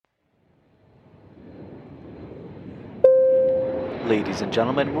Ladies and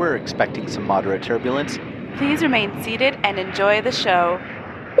gentlemen, we're expecting some moderate turbulence. Please remain seated and enjoy the show.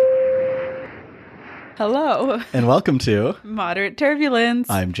 Hello. And welcome to Moderate Turbulence.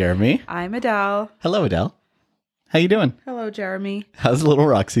 I'm Jeremy. I'm Adele. Hello, Adele. How you doing? Hello, Jeremy. How's little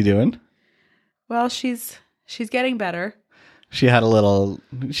Roxy doing? Well, she's getting better. She had a little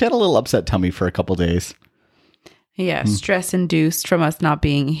upset tummy for a couple days. Yeah, stress induced from us not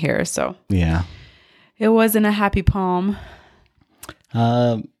being here, so Yeah. it wasn't a happy palm.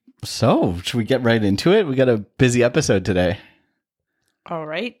 So should we get right into it? We got a busy episode today. All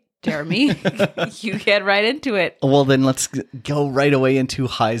right, Jeremy, you get right into it. Well, then let's go right away into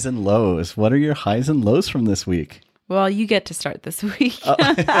highs and lows. What are your highs and lows from this week? Well, you get to start this week.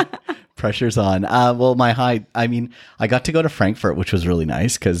 Pressure's on. Well, my high, I got to go to Frankfurt, which was really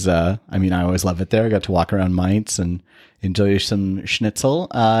nice because, I always love it there. I got to walk around Mainz and enjoy some schnitzel.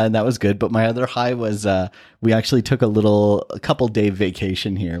 And that was good. But my other high was we actually took a couple day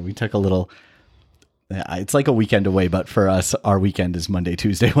vacation here. We took it's like a weekend away, but for us, our weekend is Monday,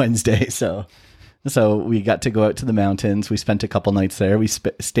 Tuesday, Wednesday. So we got to go out to the mountains. We spent a couple nights there. We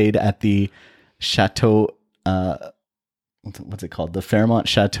stayed at the Chateau, what's it called? The Fairmont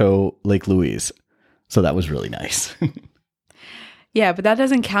Chateau Lake Louise. So that was really nice. Yeah, but that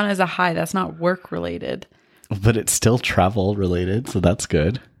doesn't count as a high. That's not work related. But it's still travel related, so that's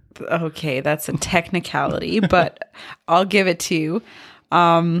good. Okay, that's a technicality, but I'll give it to you.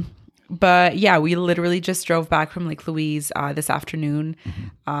 But yeah, we literally just drove back from Lake Louise this afternoon,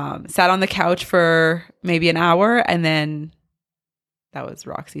 sat on the couch for maybe an hour, and then that was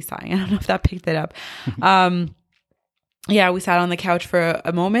Roxy sighing. I don't know if that picked it up. Yeah, we sat on the couch for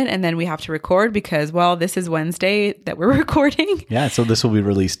a moment, and then we have to record because, well, this is Wednesday that we're recording. Yeah, so this will be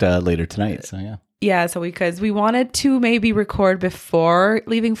released later tonight, so yeah. Yeah, so because we wanted to maybe record before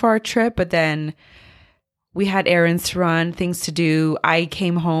leaving for our trip, but then we had errands to run, things to do. I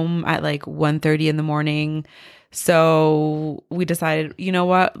came home at like 1:30 in the morning. So we decided, you know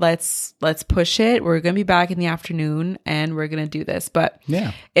what, let's push it. We're going to be back in the afternoon and we're going to do this. But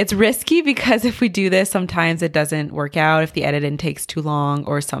yeah, it's risky because if we do this, sometimes it doesn't work out if the editing takes too long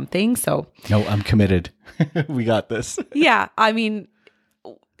or something. So no, I'm committed. We got this. Yeah, I mean,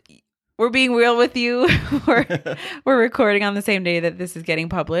 we're being real with you. We're recording on the same day that this is getting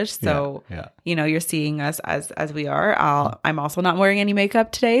published. So, yeah. You know, you're seeing us as we are. I'm also not wearing any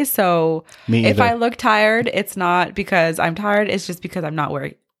makeup today. So if I look tired, it's not because I'm tired. It's just because I'm not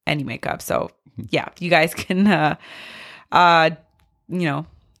wearing any makeup. So yeah, you guys can,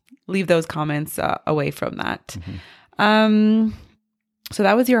 leave those comments away from that. So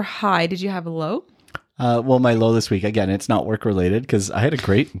that was your high. Did you have a low? Well, my low this week, again, it's not work related because I had a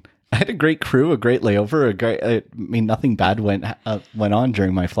great crew, a great layover. Nothing bad went on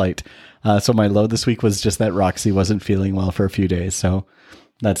during my flight. So my low this week was just that Roxy wasn't feeling well for a few days. So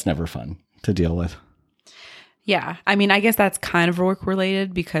that's never fun to deal with. Yeah. I mean, I guess that's kind of work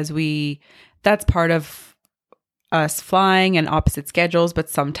related because that's part of us flying and opposite schedules, but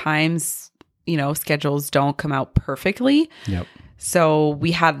sometimes, schedules don't come out perfectly. Yep. So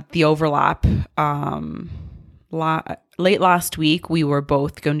we had the overlap. Late last week, we were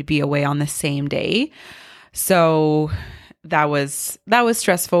both going to be away on the same day. So that was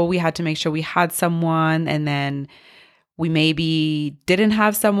stressful. We had to make sure we had someone, and then we maybe didn't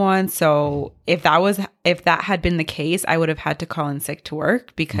have someone. So if that had been the case, I would have had to call in sick to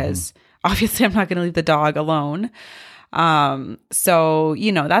work because obviously I'm not going to leave the dog alone. So,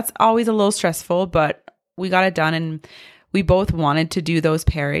 that's always a little stressful, but we got it done, and we both wanted to do those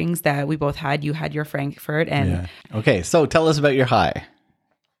pairings that we both had. You had your Frankfurt and... Yeah. Okay, so tell us about your high.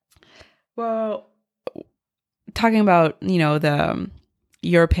 Well, talking about,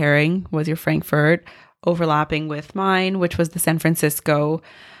 your pairing was your Frankfurt overlapping with mine, which was the San Francisco.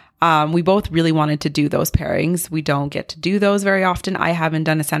 We both really wanted to do those pairings. We don't get to do those very often. I haven't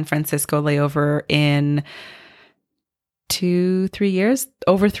done a San Francisco layover in 3 years,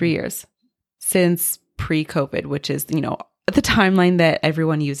 over 3 years since pre-COVID, which is, the timeline that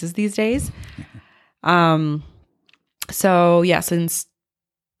everyone uses these days. So yeah, since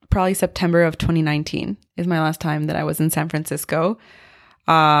probably September of 2019 is my last time that I was in San Francisco.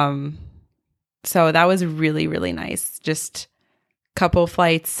 So that was really, really nice. Just a couple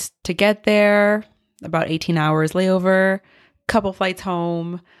flights to get there, about 18 hours layover, couple flights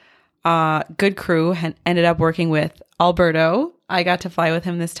home. Good crew. Ended up working with Alberto. I got to fly with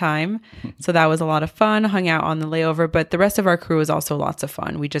him this time. So that was a lot of fun. Hung out on the layover. But the rest of our crew was also lots of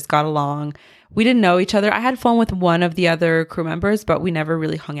fun. We just got along. We didn't know each other. I had flown with one of the other crew members, but we never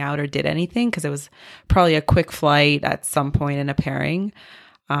really hung out or did anything because it was probably a quick flight at some point in a pairing.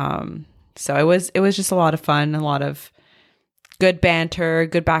 So it was just a lot of fun, a lot of good banter,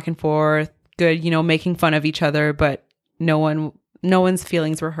 good back and forth, good, making fun of each other, but no one's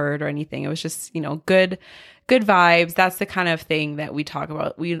feelings were hurt or anything. It was just, good vibes. That's the kind of thing that we talk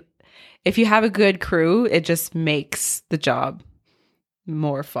about. If you have a good crew, it just makes the job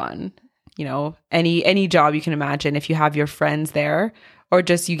more fun. Any job you can imagine, if you have your friends there or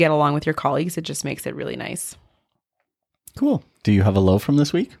just you get along with your colleagues, it just makes it really nice. Cool. Do you have a low from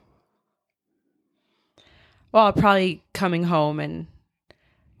this week? Well, probably coming home and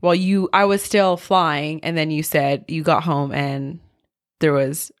I was still flying, and then you said you got home and there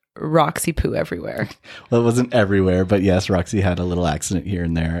was Roxy poo everywhere. Well, it wasn't everywhere, but yes, Roxy had a little accident here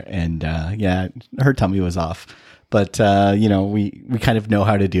and there, and her tummy was off. But we kind of know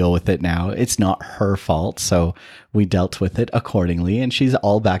how to deal with it now. It's not her fault, so we dealt with it accordingly, and she's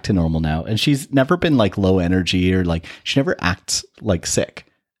all back to normal now. And she's never been like low energy or like she never acts like sick.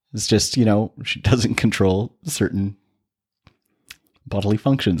 It's just she doesn't control certain bodily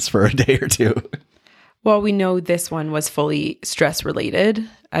functions for a day or two. Well, we know this one was fully stress related.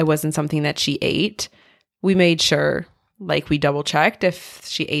 It wasn't something that she ate. We made sure, we double checked if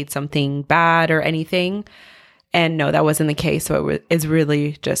she ate something bad or anything. And no, that wasn't the case. So it is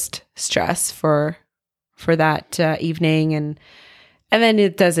really just stress for that evening. And then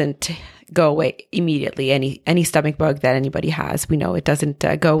it doesn't go away immediately. Any stomach bug that anybody has, we know it doesn't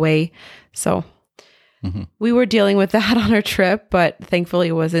go away. So we were dealing with that on our trip, but thankfully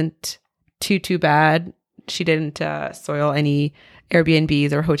it wasn't too bad. She didn't soil any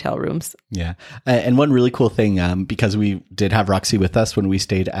Airbnbs or hotel rooms. Yeah. And one really cool thing, because we did have Roxy with us when we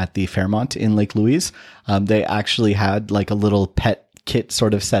stayed at the Fairmont in Lake Louise, they actually had like a little pet kit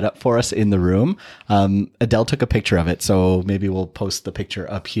sort of set up for us in the room. Adele took a picture of it, so maybe we'll post the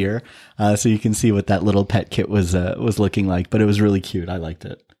picture up here so you can see what that little pet kit was looking like. But it was really cute. I liked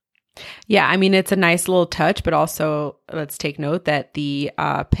it. Yeah, I mean, it's a nice little touch, but also let's take note that the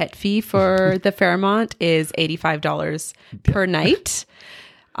pet fee for the Fairmont is $85 per night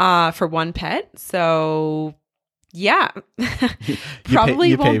for one pet. So yeah,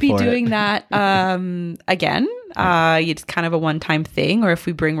 probably won't be doing that again. It's kind of a one-time thing. Or if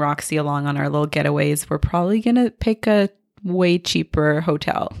we bring Roxy along on our little getaways, we're probably going to pick a way cheaper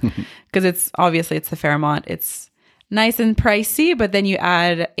hotel because it's the Fairmont. It's nice and pricey, but then you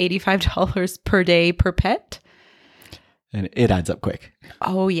add $85 per day per pet. And it adds up quick.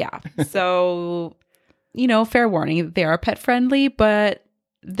 Oh, yeah. So, fair warning, they are pet friendly, but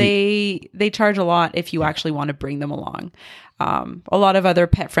they charge a lot if you actually want to bring them along. A lot of other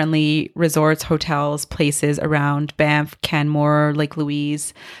pet friendly resorts, hotels, places around Banff, Canmore, Lake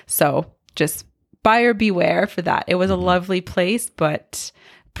Louise. So just buyer beware for that. It was a lovely place, but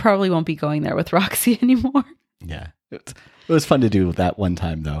probably won't be going there with Roxy anymore. Yeah. It was fun to do that one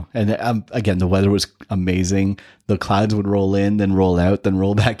time, though. And again, the weather was amazing. The clouds would roll in, then roll out, then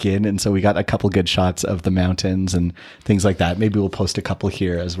roll back in. And so we got a couple good shots of the mountains and things like that. Maybe we'll post a couple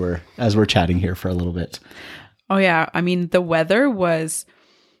here as we're chatting here for a little bit. Oh, yeah. I mean, the weather was,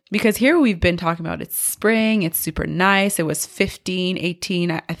 because here we've been talking about it's spring. It's super nice. It was 15, 18.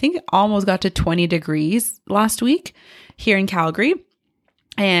 I think it almost got to 20 degrees last week here in Calgary.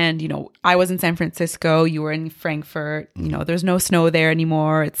 And, I was in San Francisco, you were in Frankfurt, there's no snow there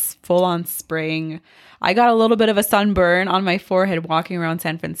anymore. It's full on spring. I got a little bit of a sunburn on my forehead walking around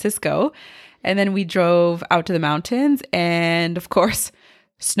San Francisco. And then we drove out to the mountains and of course,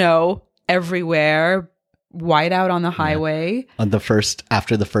 snow everywhere, white out on the highway. Yeah.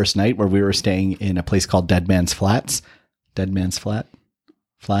 After the first night where we were staying in a place called Dead Man's Flat,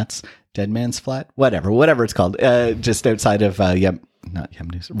 whatever it's called, just outside of,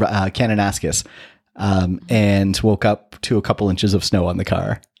 Kananaskis, and woke up to a couple inches of snow on the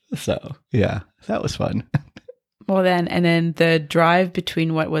car. So yeah, that was fun. Well and then the drive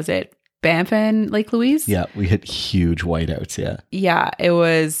between, what was it, Banff and Lake Louise? Yeah, we hit huge whiteouts. Yeah, it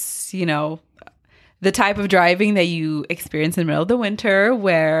was, the type of driving that you experience in the middle of the winter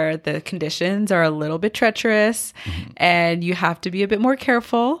where the conditions are a little bit treacherous and you have to be a bit more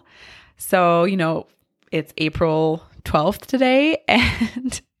careful. So, it's April 12th today,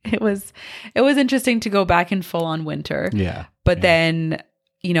 and it was interesting to go back in full on winter. Yeah. But then,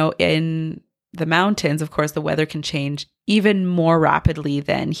 in the mountains, of course, the weather can change even more rapidly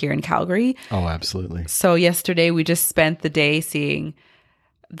than here in Calgary. Oh, absolutely. So yesterday we just spent the day seeing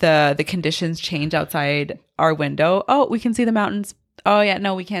the conditions change outside our window. Oh, we can see the mountains. Oh yeah,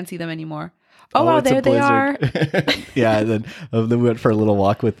 no, we can't see them anymore. Oh, wow, there they are. Yeah, and then we went for a little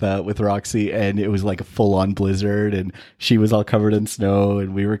walk with Roxy, and it was like a full-on blizzard, and she was all covered in snow,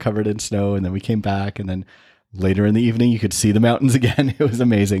 and we were covered in snow, and then we came back, and then Later in the evening, you could see the mountains again. It was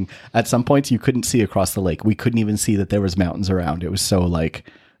amazing. At some points, you couldn't see across the lake. We couldn't even see that there was mountains around. It was so like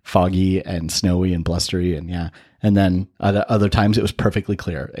foggy and snowy and blustery, and yeah. And then other times, it was perfectly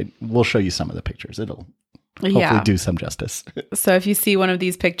clear. We'll show you some of the pictures. It'll hopefully do some justice. So if you see one of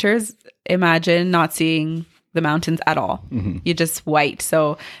these pictures, imagine not seeing the mountains at all. You're just white.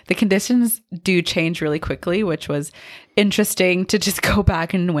 So the conditions do change really quickly, which was interesting to just go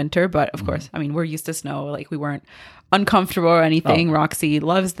back in winter. But of course, I mean, we're used to snow. Like we weren't uncomfortable or anything. Oh. Roxy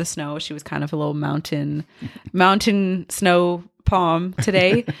loves the snow. She was kind of a little mountain snow palm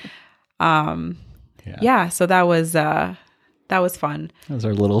today. Yeah. So that was fun. That was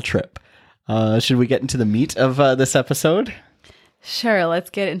our little trip. Should we get into the meat of this episode? Sure,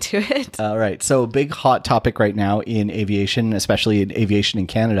 let's get into it. All right. So, a big hot topic right now in aviation, especially in aviation in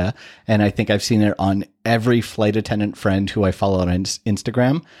Canada. And I think I've seen it on every flight attendant friend who I follow on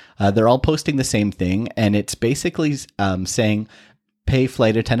Instagram. They're all posting the same thing. And it's basically saying pay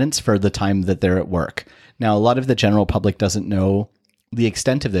flight attendants for the time that they're at work. Now, a lot of the general public doesn't know the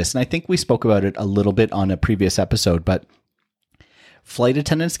extent of this. And I think we spoke about it a little bit on a previous episode, but flight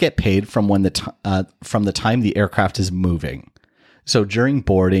attendants get paid from from the time the aircraft is moving. So during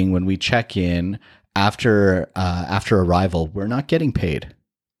boarding, when we check in after arrival, we're not getting paid.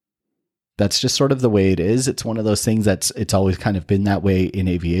 That's just sort of the way it is. It's one of those things it's always kind of been that way in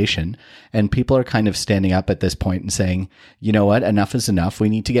aviation. And people are kind of standing up at this point and saying, you know what, enough is enough. We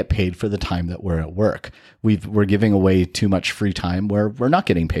need to get paid for the time that we're at work. We're giving away too much free time where we're not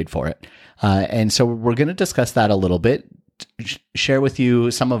getting paid for it. And so we're going to discuss that a little bit, share with you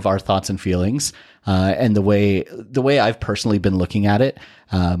some of our thoughts and feelings, and the way I've personally been looking at it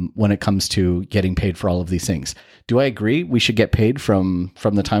when it comes to getting paid for all of these things. Do I agree we should get paid from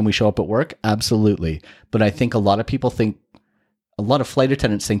the time we show up at work? Absolutely. But I think a lot of flight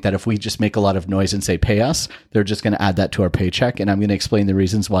attendants think that if we just make a lot of noise and say pay us, they're just going to add that to our paycheck. And I'm going to explain the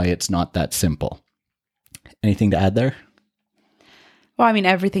reasons why it's not that simple. Anything to add there? Well, I mean,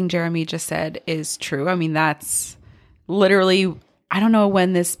 everything Jeremy just said is true. I mean, that's literally, I don't know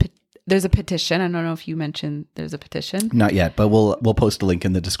when there's a petition. I don't know if you mentioned there's a petition. Not yet, but we'll post a link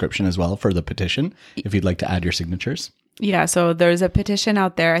in the description as well for the petition if you'd like to add your signatures. Yeah, so there's a petition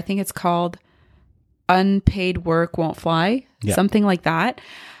out there. I think it's called Unpaid Work Won't Fly, something like that.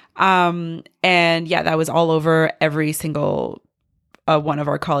 And yeah, that was all over every single one of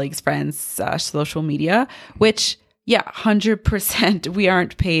our colleagues' friends' social media, which 100% we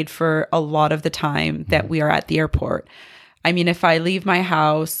aren't paid for a lot of the time that we are at the airport. I mean, if I leave my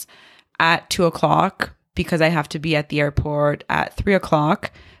house at 2:00 because I have to be at the airport at 3:00,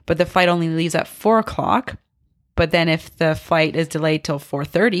 but the flight only leaves at 4:00, but then if the flight is delayed till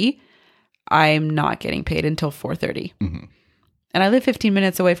 4:30, I'm not getting paid until 4:30. Mm-hmm. And I live 15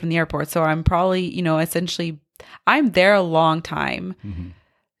 minutes away from the airport, so I'm probably, essentially, I'm there a long time. Mm-hmm.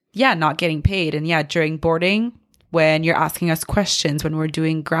 Yeah, not getting paid. And yeah, during boarding, when you're asking us questions, when we're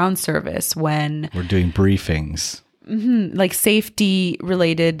doing ground service, when we're doing briefings, like safety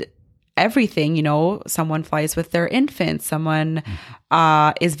related everything, someone flies with their infant, someone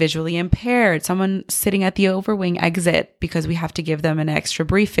is visually impaired, someone sitting at the overwing exit because we have to give them an extra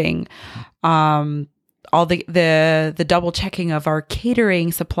briefing. All the double checking of our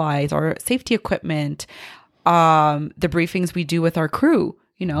catering supplies or safety equipment, the briefings we do with our crew.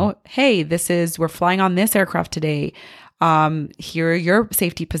 Hey, we're flying on this aircraft today. Here are your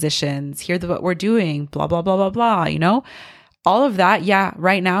safety positions. Here's what we're doing, blah, blah, blah, blah, blah, all of that. Yeah.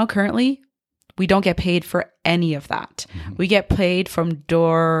 Right now, currently, we don't get paid for any of that. Mm-hmm. We get paid from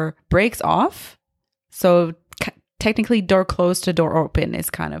door breaks off. So technically door closed to door open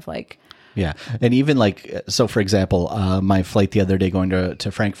is kind of like. Yeah. And even so for example, my flight the other day going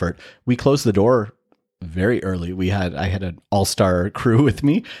to Frankfurt, we closed the door very early. I had an all-star crew with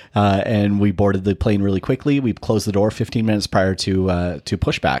me, and we boarded the plane really quickly. We closed the door 15 minutes prior to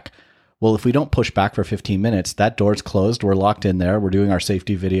pushback. Well, if we don't push back for 15 minutes, that door's closed. We're locked in there. We're doing our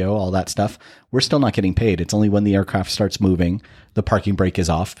safety video, all that stuff. We're still not getting paid. It's only when the aircraft starts moving, the parking brake is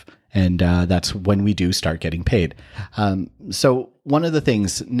off, and that's when we do start getting paid. So one of the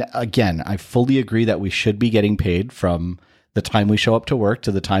things, again, I fully agree that we should be getting paid from the time we show up to work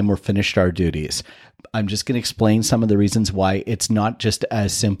to the time we're finished our duties. I'm just going to explain some of the reasons why it's not just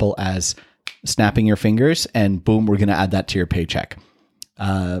as simple as snapping your fingers and boom, we're going to add that to your paycheck.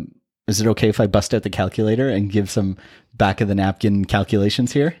 Is it okay if I bust out the calculator and give some back of the napkin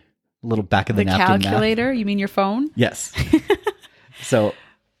calculations here? A little back of the napkin calculator? Math. You mean your phone? Yes. So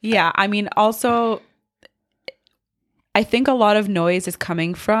yeah, I mean, also, I think a lot of noise is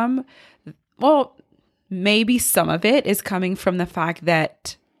coming from, maybe some of it is coming from the fact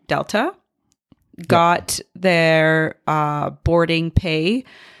that Delta, got their boarding pay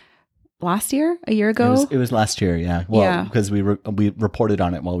last year, a year ago. It was last year, yeah. Well, because we reported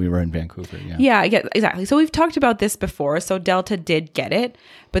on it while we were in Vancouver, Yeah, exactly. So we've talked about this before. So Delta did get it,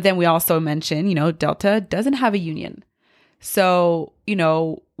 but then we also mentioned, Delta doesn't have a union. So,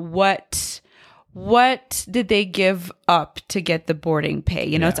 what did they give up to get the boarding pay?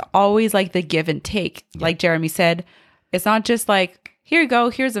 It's always like the give and take. Yeah. Like Jeremy said, it's not just like, here you go,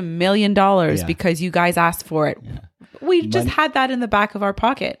 here's $1 million because you guys asked for it. Yeah. We just had that in the back of our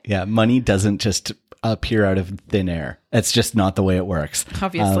pocket. Yeah, money doesn't just appear out of thin air. It's just not the way it works.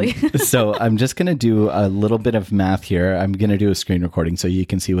 Obviously. So I'm just going to do a little bit of math here. I'm going to do a screen recording so you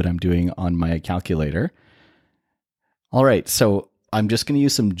can see what I'm doing on my calculator. All right, so I'm just going to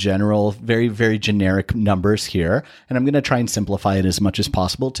use some general, very, very generic numbers here, and I'm going to try and simplify it as much as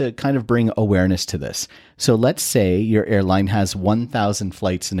possible to kind of bring awareness to this. So let's say your airline has 1,000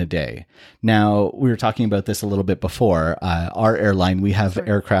 flights in a day. Now, we were talking about this a little bit before. Our airline, we have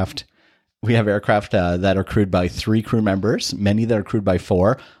aircraft that are crewed by 3 crew members, many that are crewed by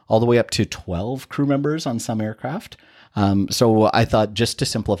 4, all the way up to 12 crew members on some aircraft. So I thought, just to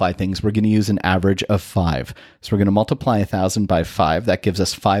simplify things, we're going to use an average of 5. So we're going to multiply 1,000 by 5. That gives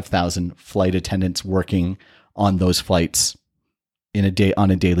us 5,000 flight attendants working on those flights on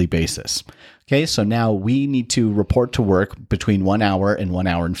a daily basis. Okay, so now we need to report to work between 1 hour and 1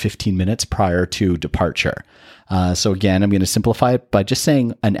 hour and 15 minutes prior to departure. So again, I'm going to simplify it by just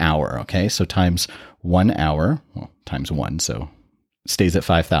saying an hour. Okay, so times 1 hour, times 1, so stays at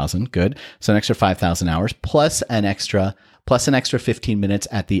 5,000. Good. So an extra 5,000 hours plus an extra 15 minutes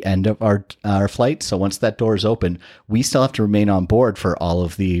at the end of our flight. So once that door is open, we still have to remain on board for all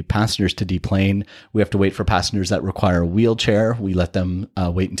of the passengers to deplane. We have to wait for passengers that require a wheelchair. We let them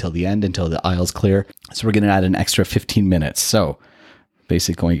wait until the end, until the aisle's clear. So we're going to add an extra 15 minutes. So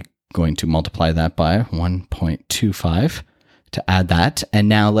basically going to multiply that by 1.25 to add that. And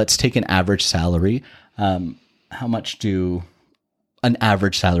now let's take an average salary. How much do an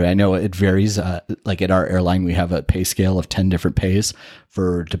average salary? I know it varies. Like at our airline, we have a pay scale of 10 different pays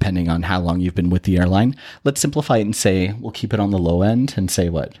for depending on how long you've been with the airline. Let's simplify it and say, we'll keep it on the low end and say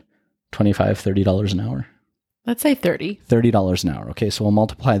what? $25, $30 an hour? Let's say 30. $30 an hour. Okay. So we'll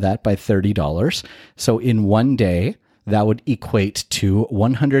multiply that by $30. So in one day, that would equate to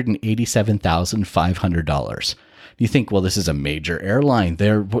 $187,500. You think, well, this is a major airline.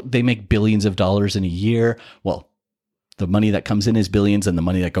 They make billions of dollars in a year. Well, the money that comes in is billions and the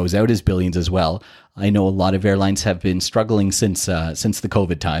money that goes out is billions as well. I know a lot of airlines have been struggling since the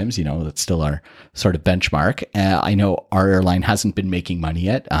COVID times. That's still our sort of benchmark. I know our airline hasn't been making money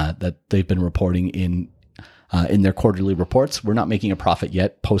yet, that they've been reporting in their quarterly reports. We're not making a profit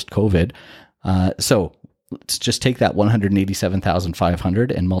yet post-COVID. So let's just take that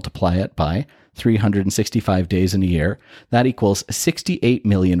 187,500 and multiply it by 365 days in a year. That equals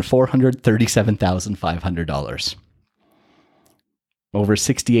 $68,437,500. Over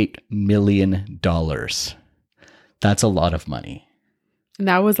 $68 million. That's a lot of money. And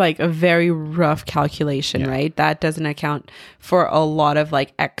that was like a very rough calculation, right? That doesn't account for a lot of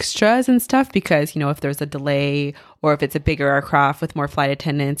like extras and stuff because, if there's a delay or if it's a bigger aircraft with more flight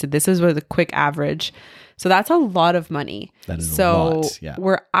attendants, this is with a quick average. So that's a lot of money. That is a lot, yeah.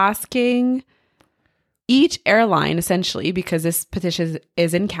 We're asking each airline, essentially, because this petition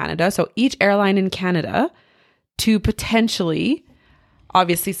is in Canada, so each airline in Canada to potentially...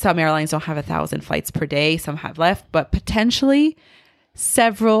 Obviously, some airlines don't have 1,000 flights per day. Some have left, but potentially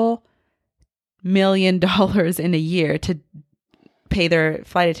several $1 million in a year to pay their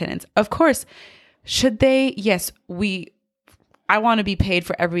flight attendants. Of course, should they? Yes, I want to be paid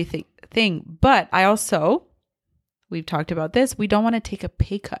for everything, but we've talked about this. We don't want to take a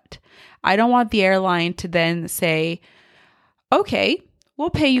pay cut. I don't want the airline to then say, okay, we'll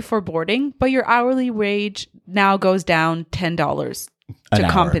pay you for boarding, but your hourly wage now goes down $10. To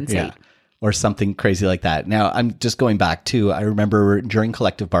compensate. Or something crazy like that. Now, I'm just going back to, I remember during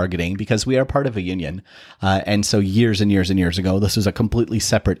collective bargaining, because we are part of a union, and so years and years and years ago, this was a completely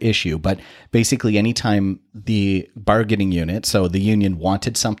separate issue, but basically anytime the bargaining unit, so the union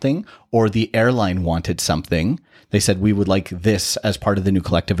wanted something, or the airline wanted something, they said, we would like this as part of the new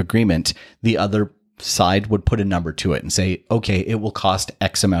collective agreement, the other side would put a number to it and say, okay, it will cost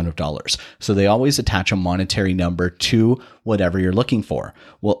X amount of dollars. So they always attach a monetary number to whatever you're looking for.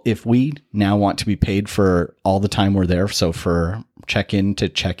 Well, if we now want to be paid for all the time we're there, so for check-in to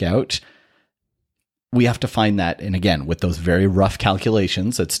check-out, we have to find that. And again, with those very rough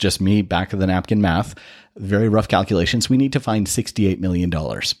calculations, it's just me back of the napkin math, very rough calculations, we need to find $68 million.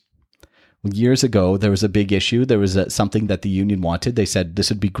 Years ago, there was a big issue. There was something that the union wanted. They said this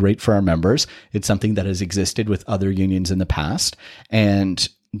would be great for our members. It's something that has existed with other unions in the past. And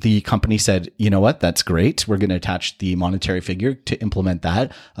the company said, you know what? That's great. We're going to attach the monetary figure to implement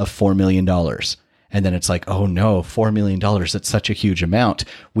that of $4 million. And then it's like, oh no, $4 million. That's such a huge amount.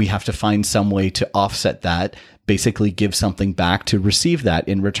 We have to find some way to offset that, basically give something back to receive that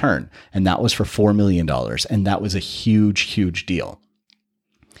in return. And that was for $4 million. And that was a huge, huge deal.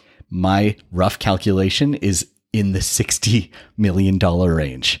 My rough calculation is in the $60 million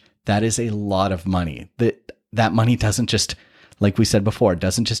range. That is a lot of money. That money doesn't just, like we said before, it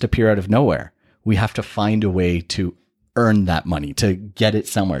doesn't just appear out of nowhere. We have to find a way to earn that money, to get it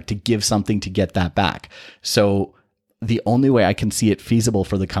somewhere, to give something to get that back. So the only way I can see it feasible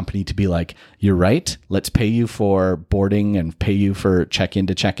for the company to be like, you're right, let's pay you for boarding and pay you for check-in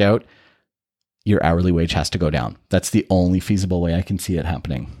to check-out, your hourly wage has to go down. That's the only feasible way I can see it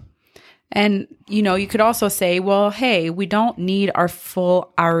happening. And, you could also say, well, hey, we don't need our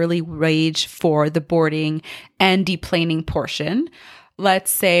full hourly wage for the boarding and deplaning portion. Let's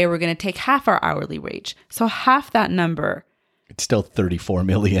say we're going to take half our hourly wage. So half that number. It's still 34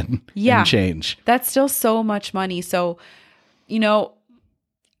 million and change. That's still so much money. So,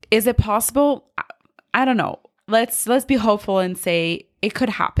 is it possible? I don't know. Let's be hopeful and say it could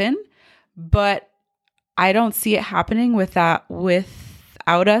happen, but I don't see it happening without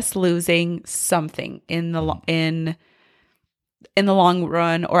us losing something in the long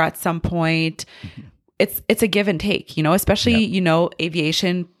run or at some point. Mm-hmm. It's a give and take, especially,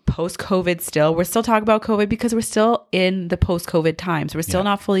 aviation post-COVID still. We're still talking about COVID because we're still in the post-COVID times. We're still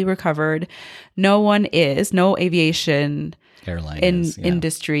not fully recovered. No aviation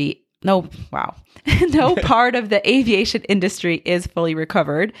industry. No part of the aviation industry is fully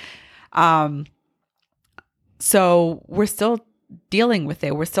recovered. So we're still dealing with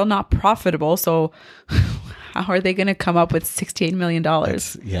it. We're still not profitable. So how are they going to come up with $68 million?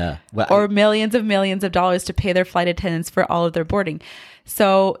 Or millions of dollars to pay their flight attendants for all of their boarding?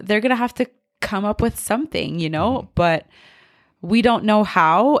 So they're going to have to come up with something, but we don't know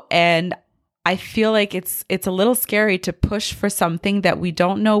how. And I feel like it's a little scary to push for something that we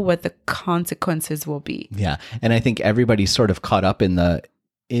don't know what the consequences will be. Yeah. And I think everybody's sort of caught up in the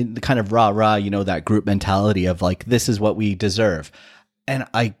kind of rah, that group mentality of like, this is what we deserve. And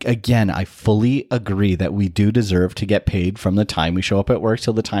I fully agree that we do deserve to get paid from the time we show up at work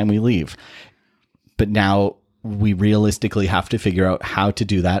till the time we leave. But now we realistically have to figure out how to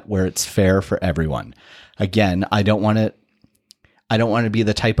do that where it's fair for everyone. Again, I don't want to be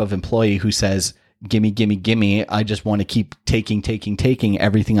the type of employee who says, gimme, gimme, gimme. I just want to keep taking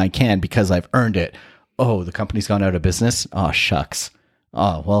everything I can because I've earned it. Oh, the company's gone out of business. Oh, shucks.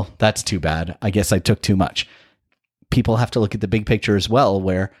 Oh, well, that's too bad. I guess I took too much. People have to look at the big picture as well,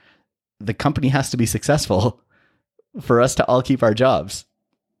 where the company has to be successful for us to all keep our jobs.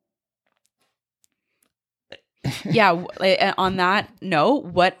 Yeah. On that note,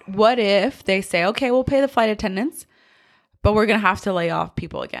 what if they say, okay, we'll pay the flight attendants, but we're going to have to lay off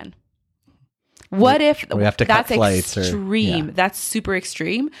people again? What if we have to cut flights? Extreme. That's super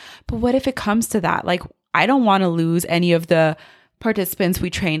extreme. But what if it comes to that? Like, I don't want to lose any of the participants we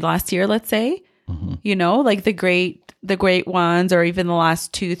trained last year, let's say, like the great ones, or even the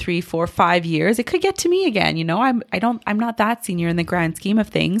last 2, 3, 4, 5 years. It could get to me again. I'm not that senior in the grand scheme of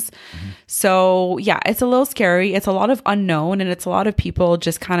things. Mm-hmm. So yeah, it's a little scary. It's a lot of unknown, and it's a lot of people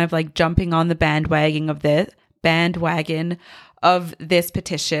just kind of like jumping on the bandwagon of this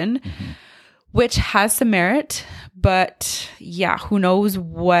petition, which has some merit, but yeah, who knows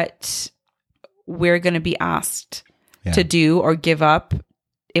what we're going to be asked to do or give up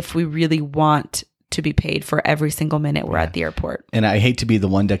if we really want to be paid for every single minute we're at the airport. And I hate to be the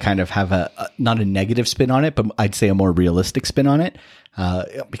one to kind of have not a negative spin on it, but I'd say a more realistic spin on it,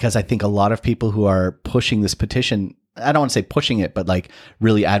 because I think a lot of people who are pushing this petition, I don't want to say pushing it, but like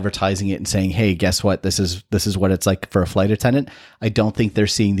really advertising it and saying, hey, guess what? This is what it's like for a flight attendant. I don't think they're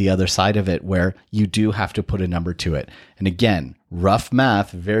seeing the other side of it, where you do have to put a number to it. And again, rough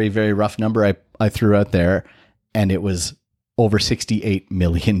math, very, very rough number I threw out there, and it was over $68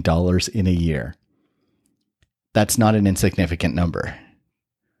 million in a year. That's not an insignificant number.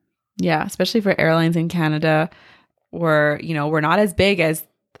 Yeah, especially for airlines in Canada, where, we're not as big as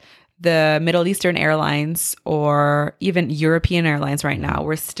the Middle Eastern airlines or even European airlines right now.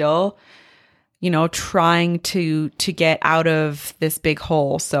 We're still, trying to get out of this big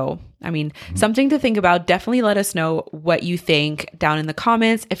hole. So, something to think about. Definitely let us know what you think down in the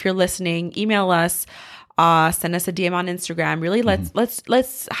comments. If you're listening, email us. Send us a DM on Instagram. Really,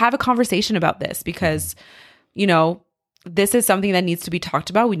 let's have a conversation about this, because, this is something that needs to be talked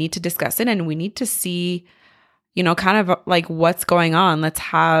about. We need to discuss it, and we need to see, kind of like what's going on. Let's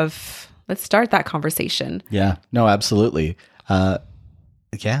start that conversation. Yeah, no, absolutely. Yeah.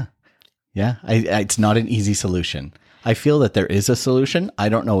 It's not an easy solution. I feel that there is a solution. I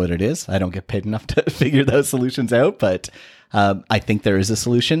don't know what it is. I don't get paid enough to figure those solutions out, but I think there is a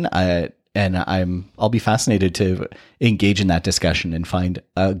solution. And I'll be fascinated to engage in that discussion and find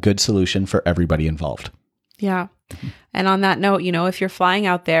a good solution for everybody involved. Yeah. And on that note, if you're flying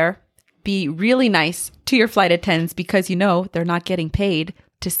out there, be really nice to your flight attendants because they're not getting paid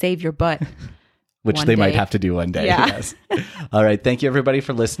to save your butt. Which they might have to do one day. Yeah. Yes. All right. Thank you, everybody,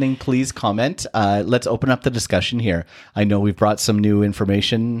 for listening. Please comment. Let's open up the discussion here. I know we've brought some new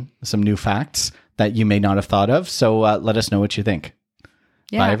information, some new facts that you may not have thought of. So let us know what you think.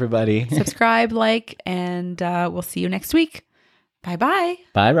 Yeah. Bye, everybody. Subscribe, like, and we'll see you next week. Bye-bye.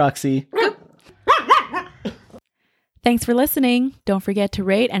 Bye, Roxy. Thanks for listening. Don't forget to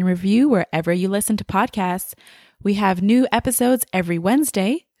rate and review wherever you listen to podcasts. We have new episodes every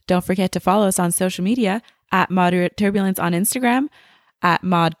Wednesday. Don't forget to follow us on social media at Moderate Turbulence on Instagram, at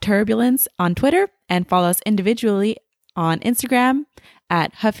Mod Turbulence on Twitter, and follow us individually on Instagram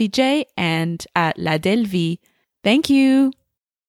at HuffyJ and at La Delvie. Thank you.